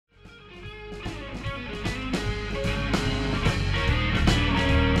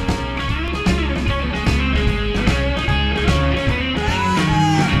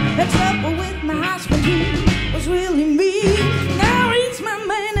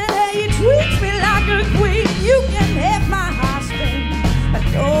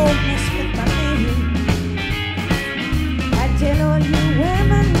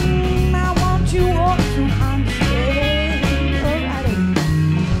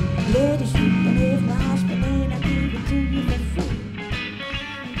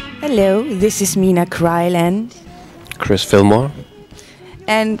Hello, this is Meena Cryle Fillmore.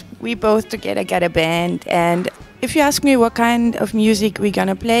 and we both together got a band. And if you ask me what kind of music we're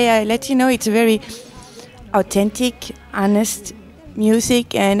gonna play, I let you know it's a very authentic, honest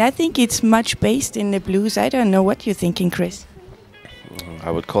music, and I think it's much based in the blues. I don't know what you're thinking, Chris. I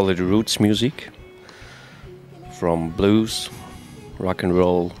would call it roots music from blues, rock and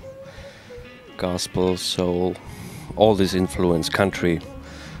roll, gospel, soul, all this influence, country,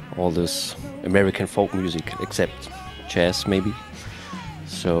 all this American folk music, except jazz maybe.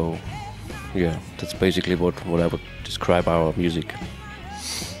 So yeah, that's basically what I would describe our music.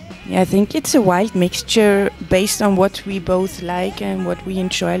 Yeah, I think it's a wild mixture based on what we both like and what we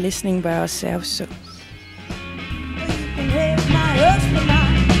enjoy listening by ourselves. So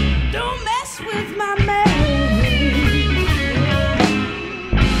Don't mess with my man.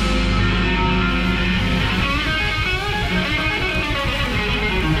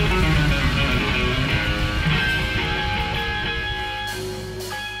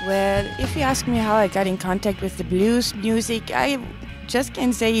 well, if you ask me how I got in contact with the blues music, I just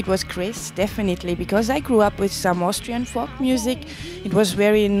can say it was Chris, definitely, because I grew up with some Austrian folk music. It was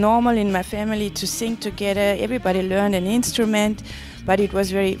very normal in my family to sing together. Everybody learned an instrument, but it was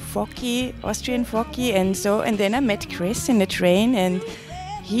very folky, Austrian folky, and then I met Chris in the train, and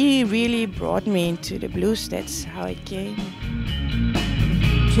he really brought me into the blues. That's how it came.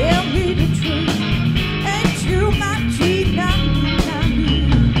 Tell me the truth, ain't you my cheat now?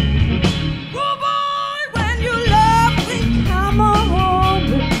 Oh boy, when you love me, come on,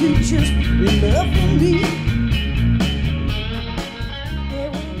 but you just loving me.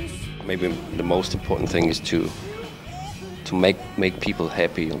 Maybe the most important thing is to make people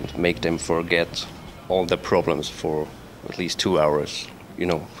happy and make them forget all their problems for at least 2 hours,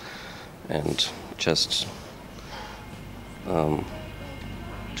 and just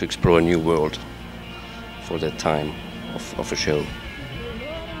to explore a new world for that time of a show.